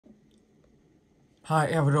Hi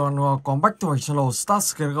everyone, welcome back to my channel.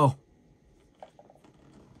 Start Go.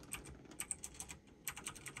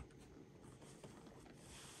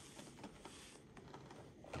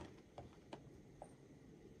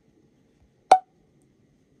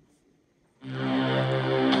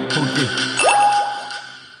 Okay.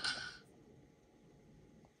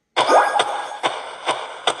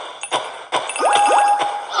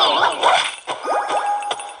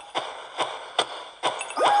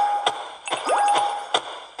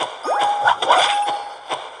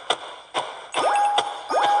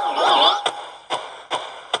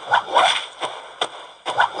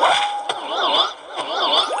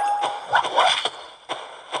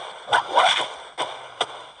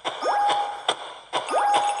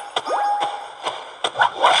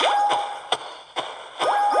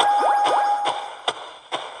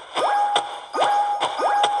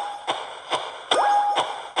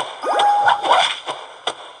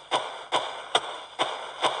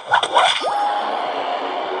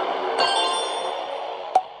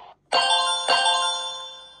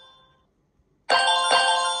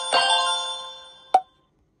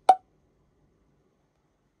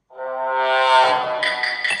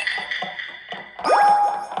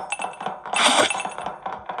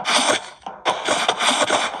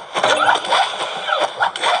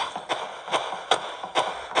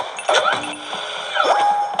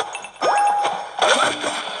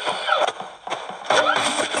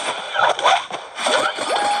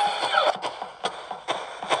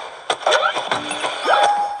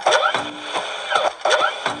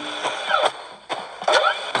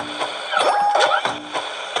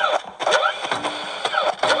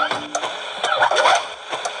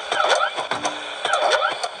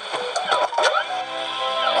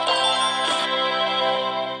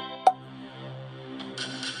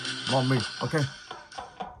 Mommy, okay.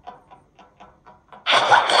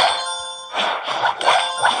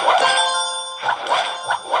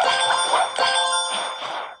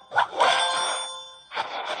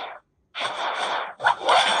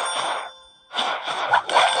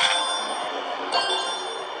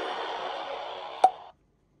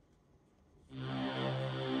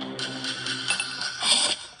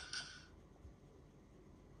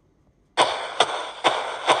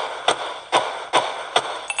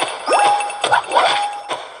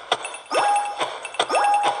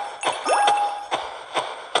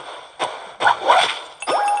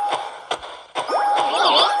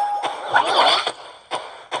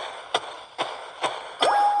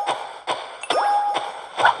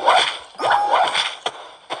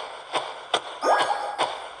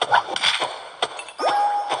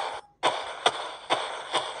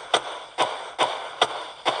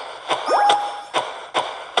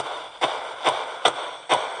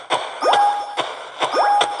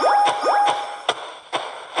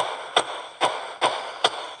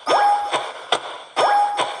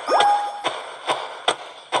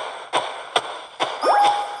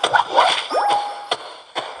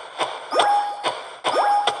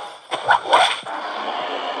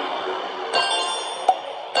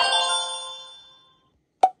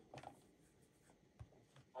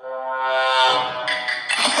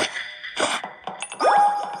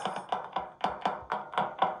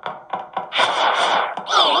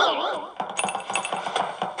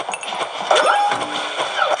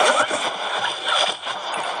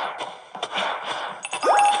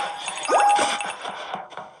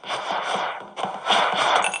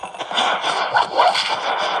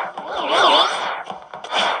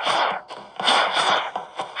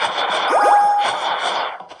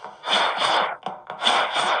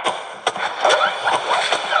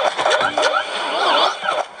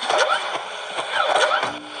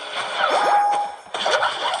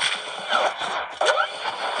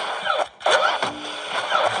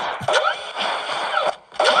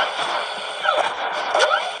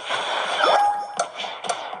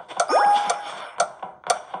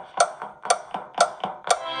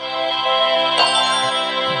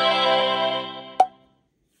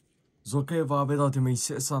 Rồi ok, và bây giờ thì mình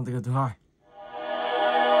sẽ sang tới cái thứ hai.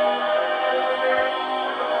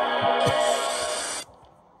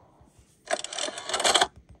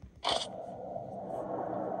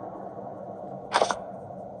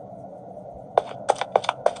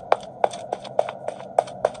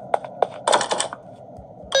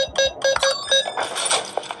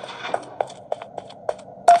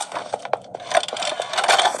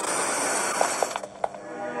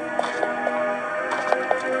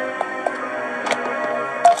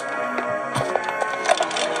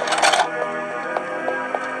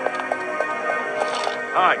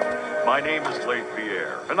 My name is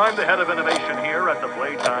Pierre, and I'm the head of innovation here at the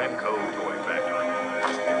Playtime Co. Toy Factory.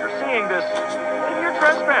 If you're seeing this,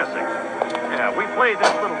 trespassing. Yeah, we play this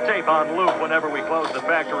little tape on loop whenever we close the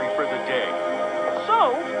factory for the day.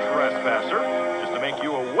 So, trespasser, just to make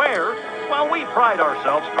you aware, while we pride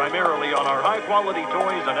ourselves primarily on our high-quality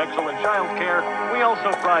toys and excellent child care, we also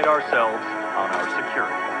pride ourselves on our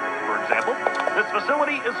security. For example, this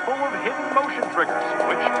facility is full of hidden motion triggers,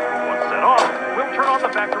 which, once set off, will turn on the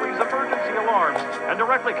factory's emergency alarms and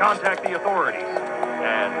directly contact the authorities.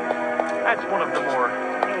 And that's one of the more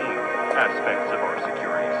tame aspects of our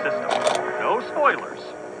security system. No spoilers.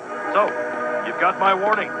 So, you've got my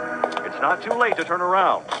warning. It's not too late to turn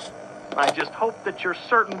around. I just hope that you're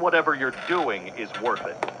certain whatever you're doing is worth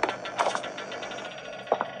it.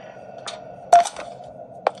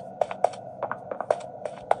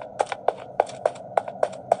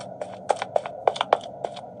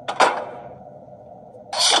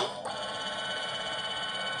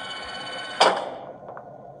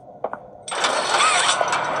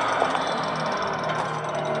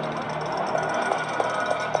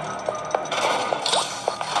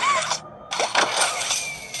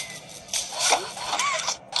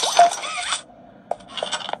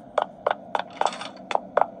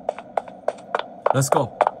 Let's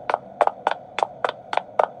go.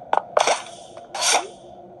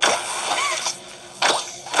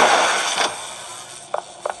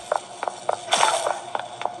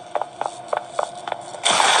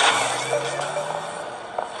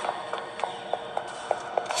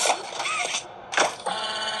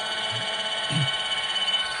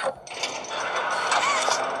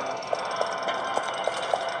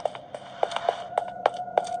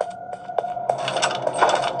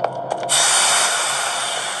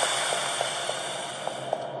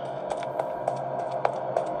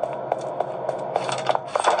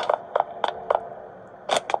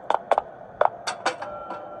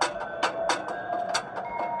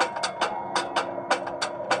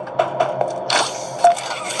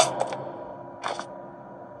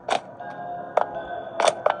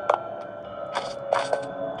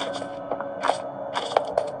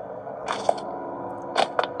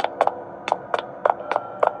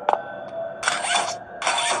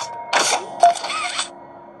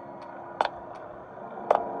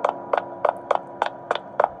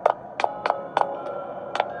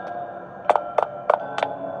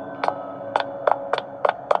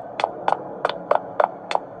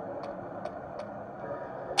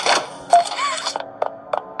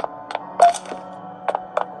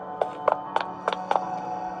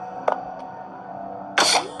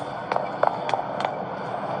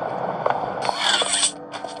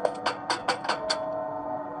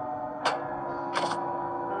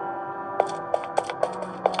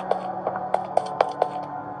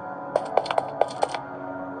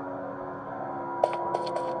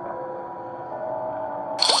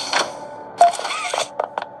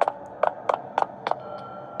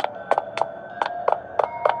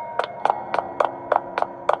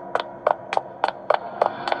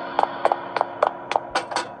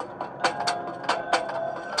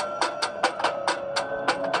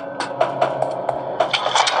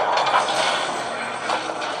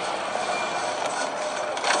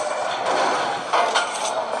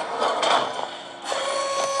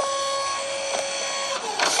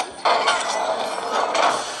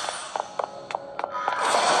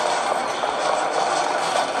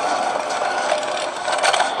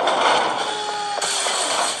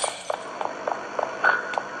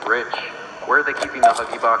 Where are they keeping the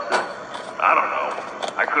Huggy boxes? I don't know.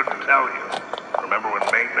 I couldn't tell you. Remember when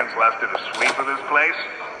maintenance last did a sweep of this place?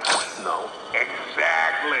 No.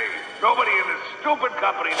 Exactly. Nobody in this stupid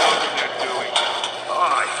company knows what they're doing.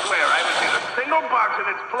 Oh, I swear, I haven't seen a single box in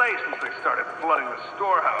its place since they started flooding the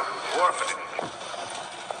storehouse with orphanage.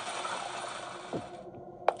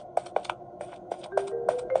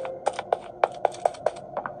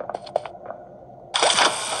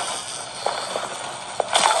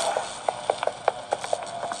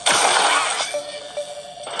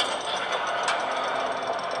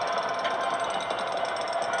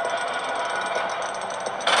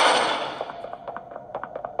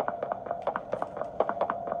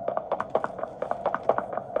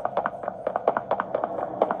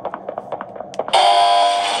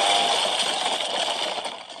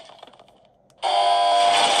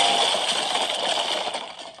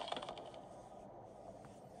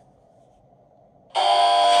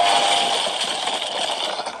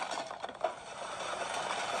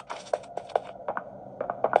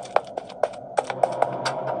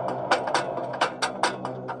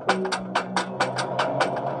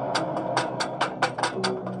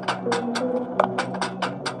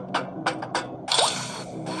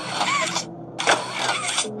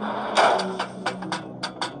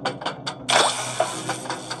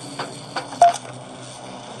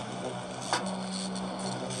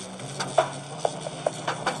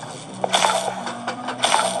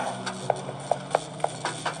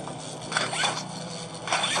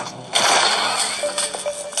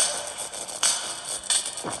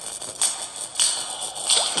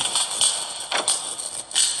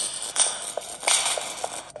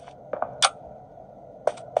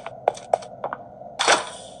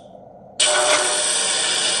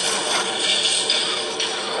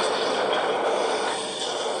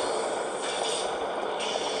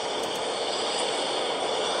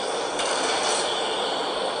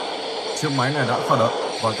 chiếc máy này đã khởi động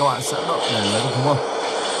và các bạn sẽ đợi để lấy con thú bông.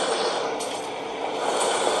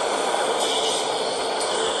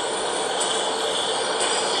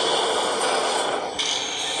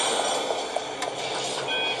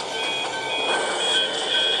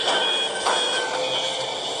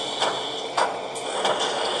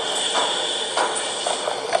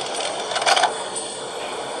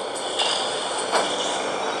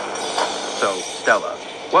 So, Stella,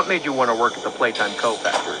 what made you want to work at the Playtime Co.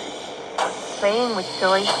 factory? Playing with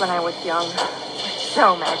toys when I was young was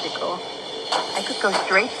so magical. I could go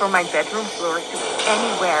straight from my bedroom floor to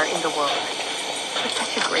anywhere in the world. It was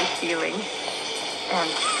such a great feeling. And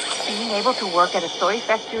being able to work at a toy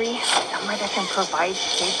factory, somewhere that can provide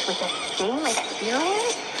kids with the same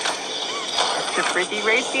experience, that's a pretty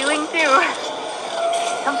great feeling too.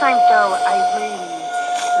 Sometimes though, I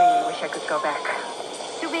really wish I could go back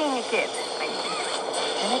to being a kid, I mean.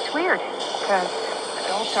 And it's weird, because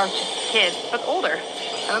adults are just kids, but older.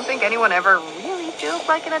 I don't think anyone ever really feels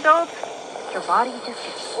like an adult. Your body just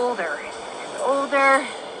gets older and older,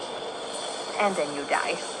 and then you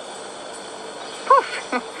die. Poof!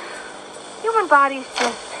 Human bodies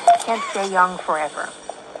just can't stay young forever.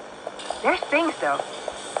 There's things, though,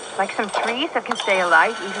 like some trees that can stay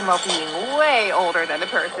alive even while being way older than a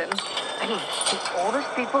person. I mean, the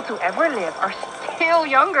oldest people to ever live are still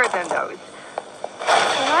younger than those.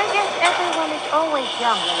 So I guess everyone is always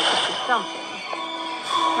young when it comes to something.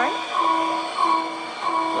 Right?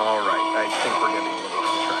 All right, I think we're getting a little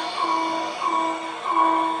off track.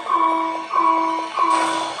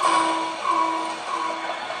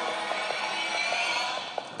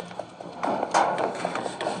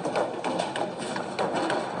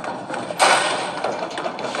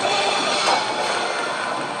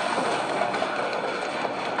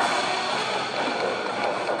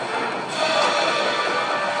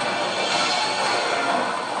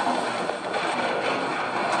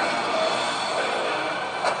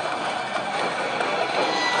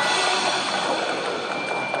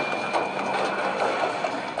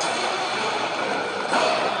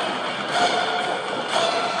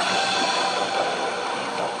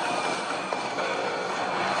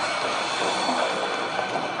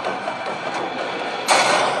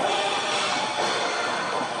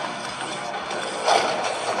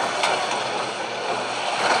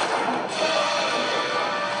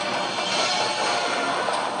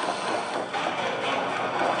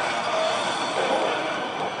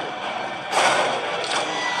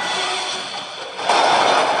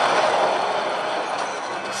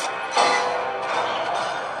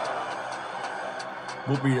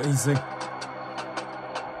 Bobby đã hy sinh.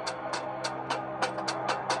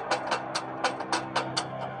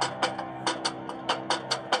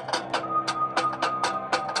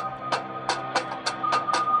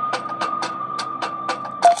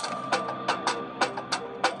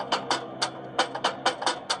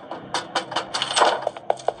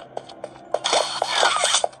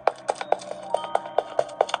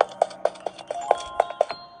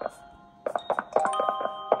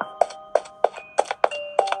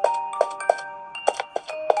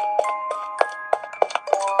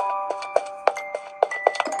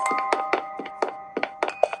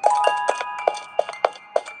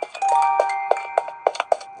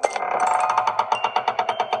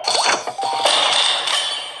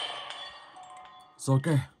 Rồi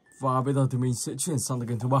ok, và bây giờ thì mình sẽ chuyển sang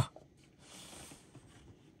game thứ 3.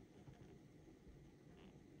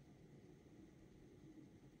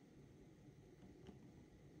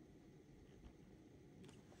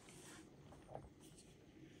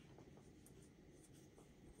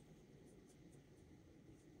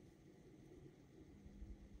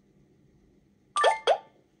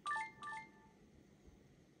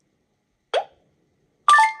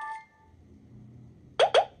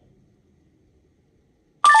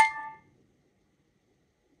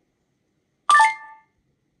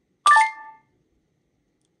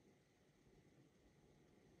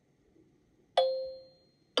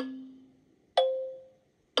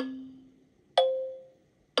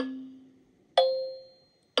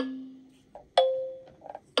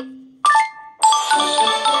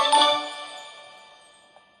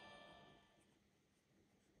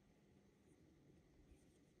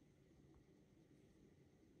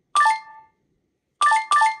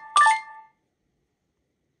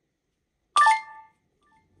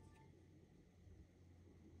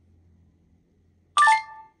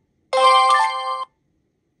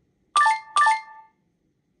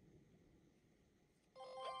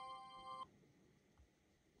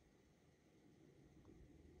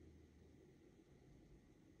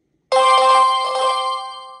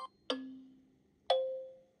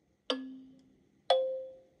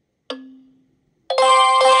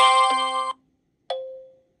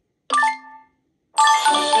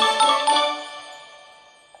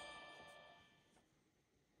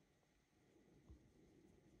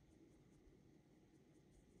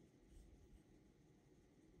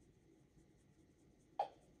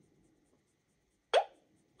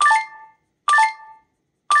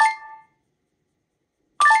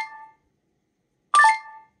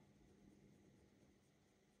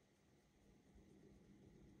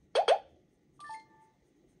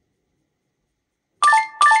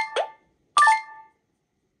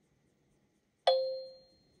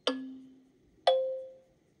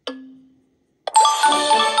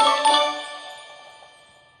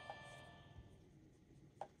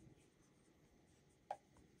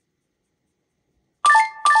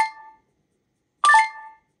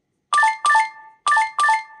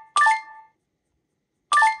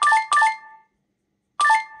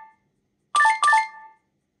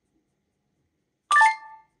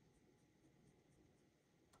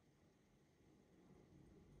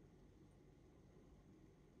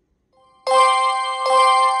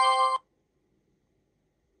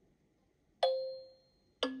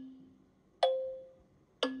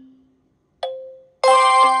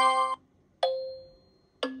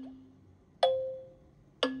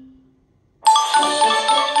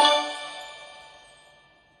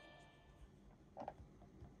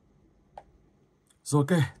 Rồi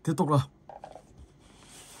ok, tiếp tục nào.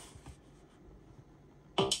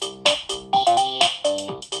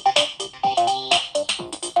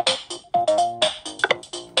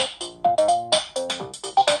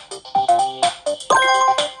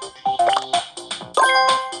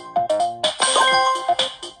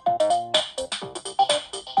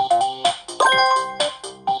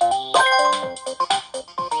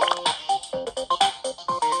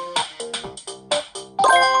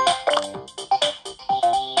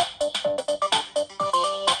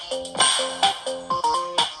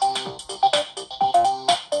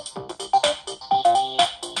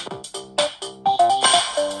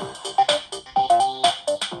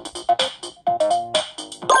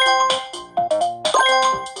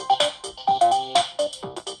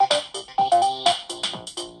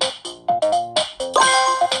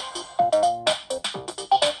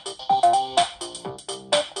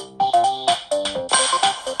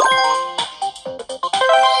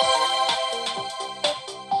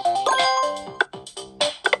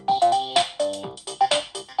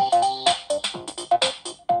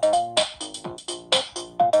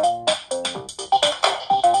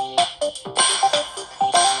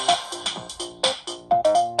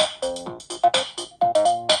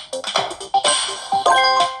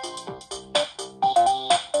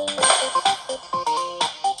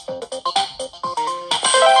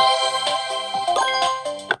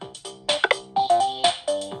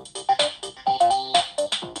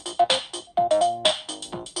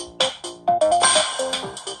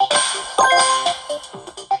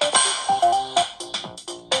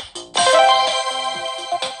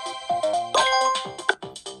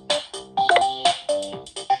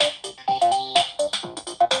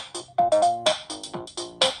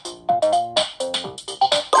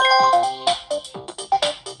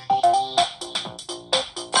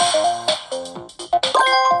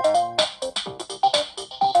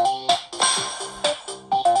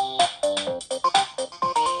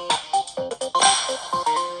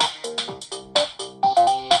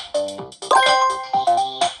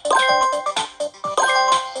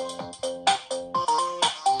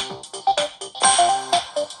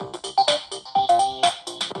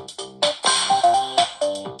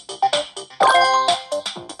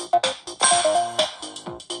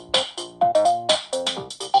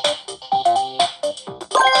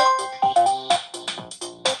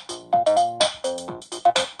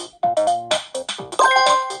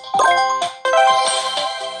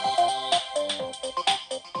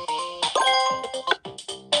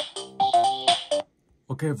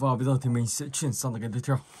 Ok, và bây giờ thì mình sẽ chuyển sang cái tiếp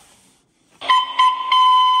theo.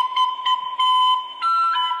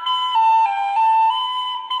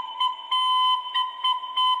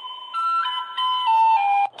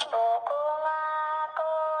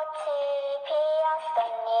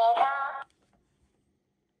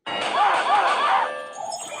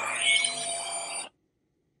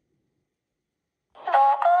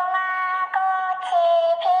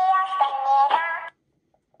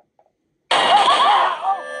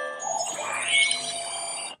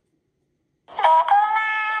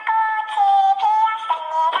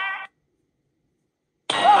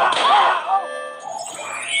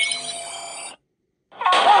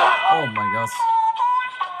 Oh my god.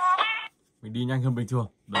 Mình đi nhanh hơn bình thường.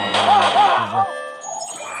 Đây là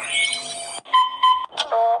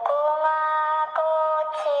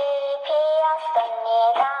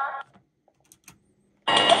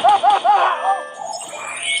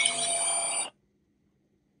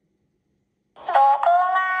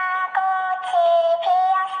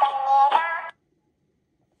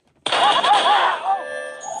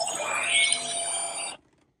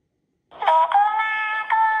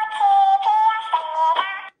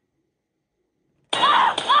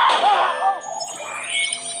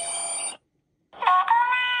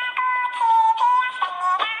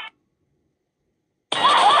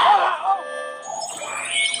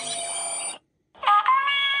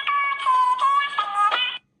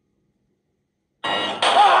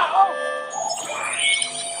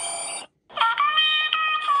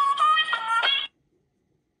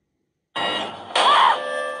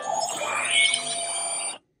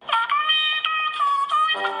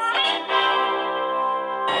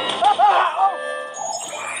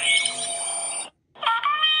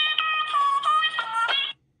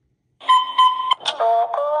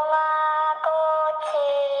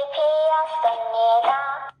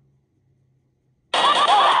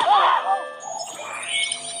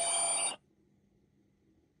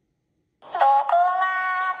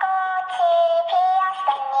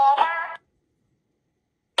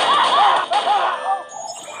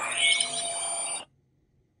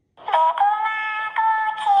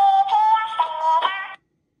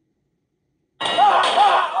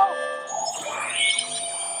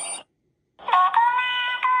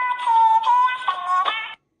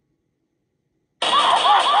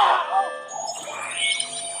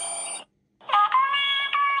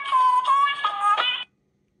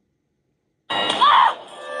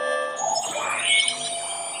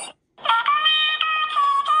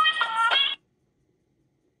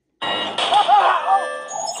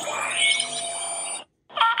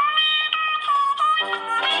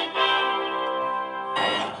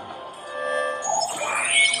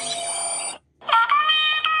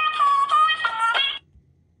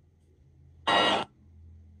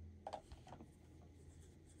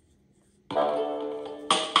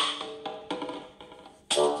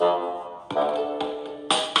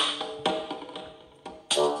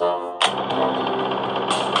Wow,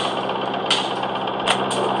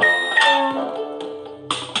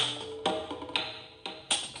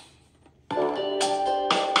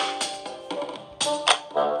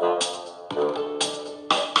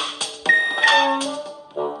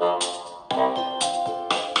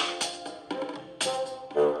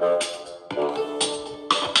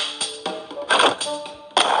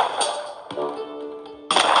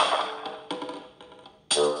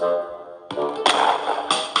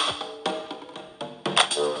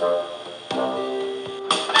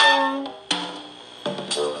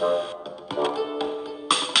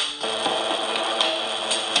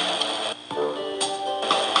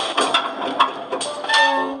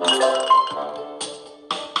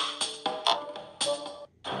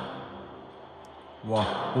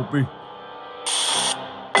 Poppy.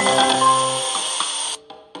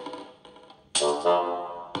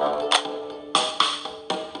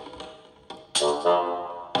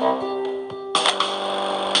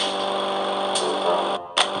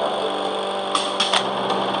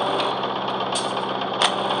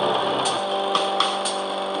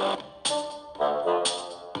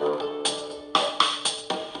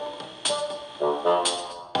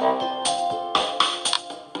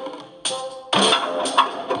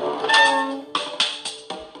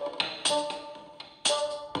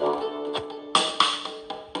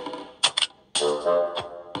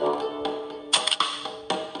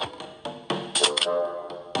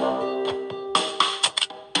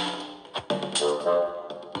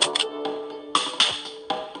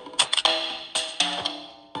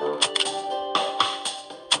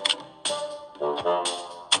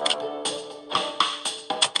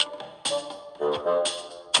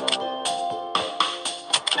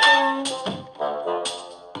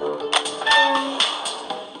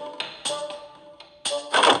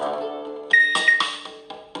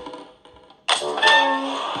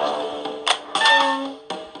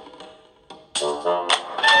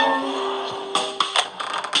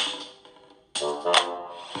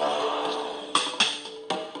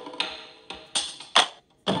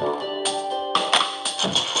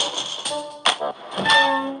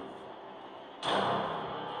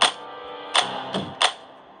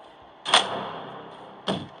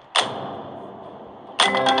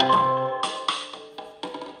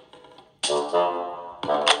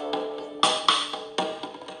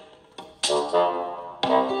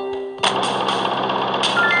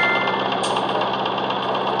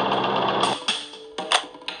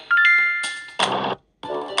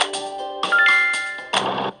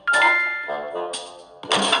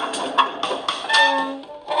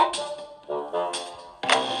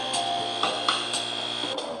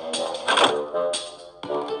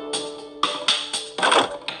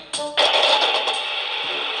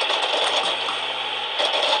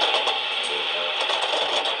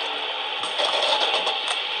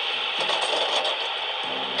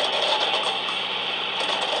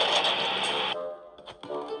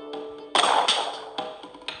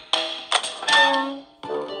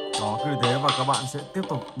 Đó, cứ thế và các bạn sẽ tiếp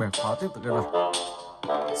tục bẻ khóa tiếp tục cái này.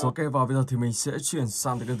 Ok, và bây giờ thì mình sẽ chuyển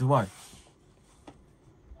sang tới kênh thứ 7.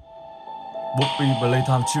 Poppy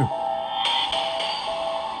Playtime 2.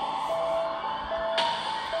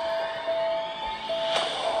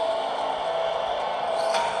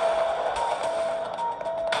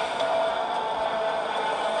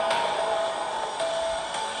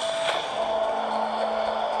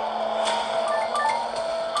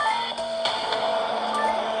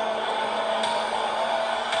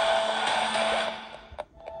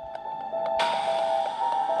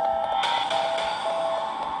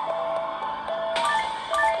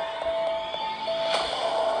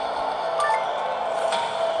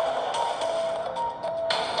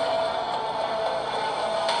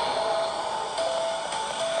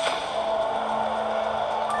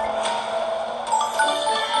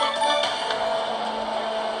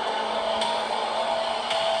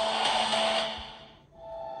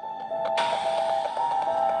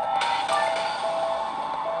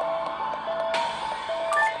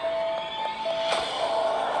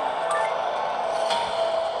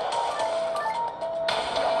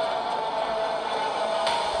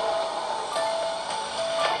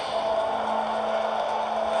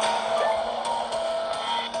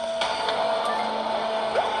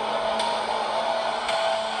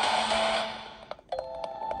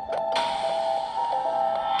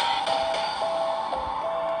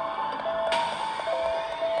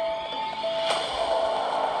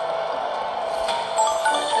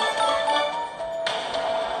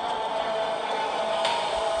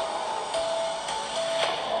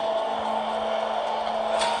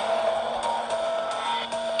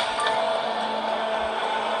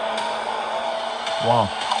 Wow.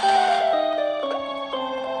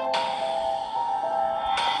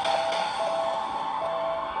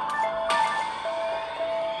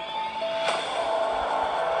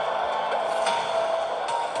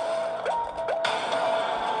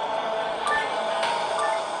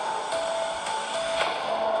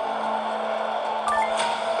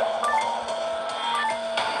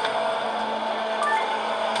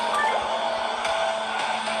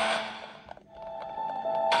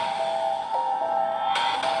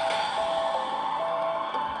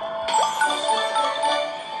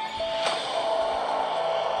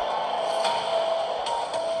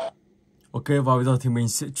 Ok, và bây giờ thì mình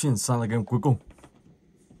sẽ chuyển sang là game cuối cùng.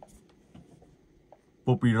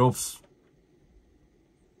 Poppy Ropes.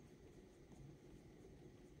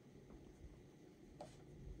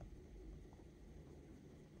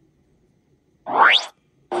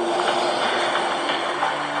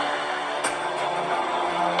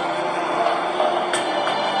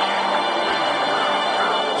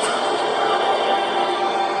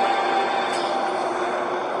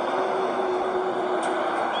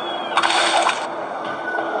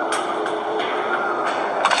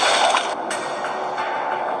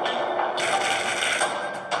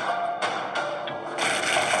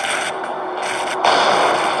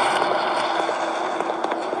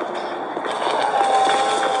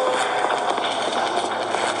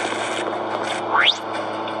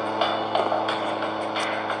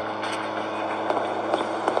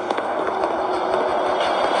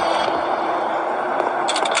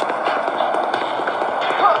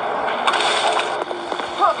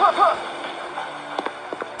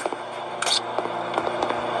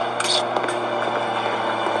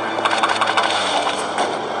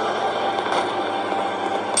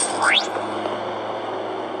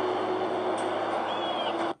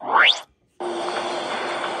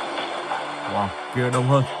 Wow, kia đông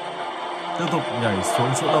hơn. Tiếp tục nhảy xuống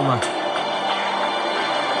chỗ đông này.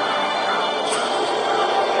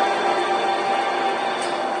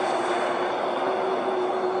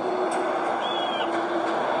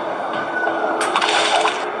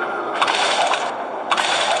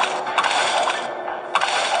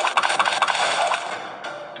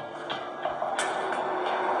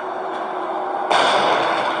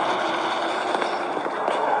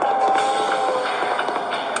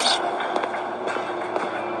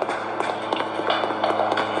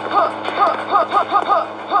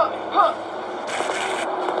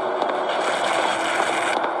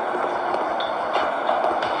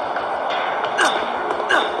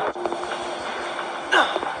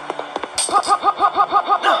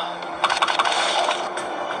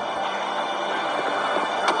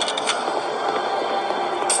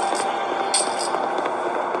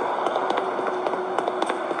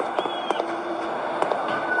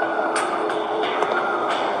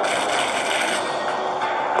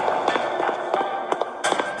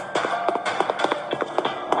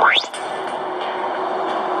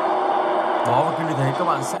 Đó, và cứ như thế các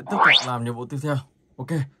bạn sẽ tiếp tục làm nhiệm vụ tiếp theo. Ok.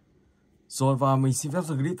 Rồi, và mình xin phép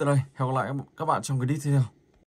dừng clip tại đây. Hẹn gặp lại các bạn trong clip tiếp theo.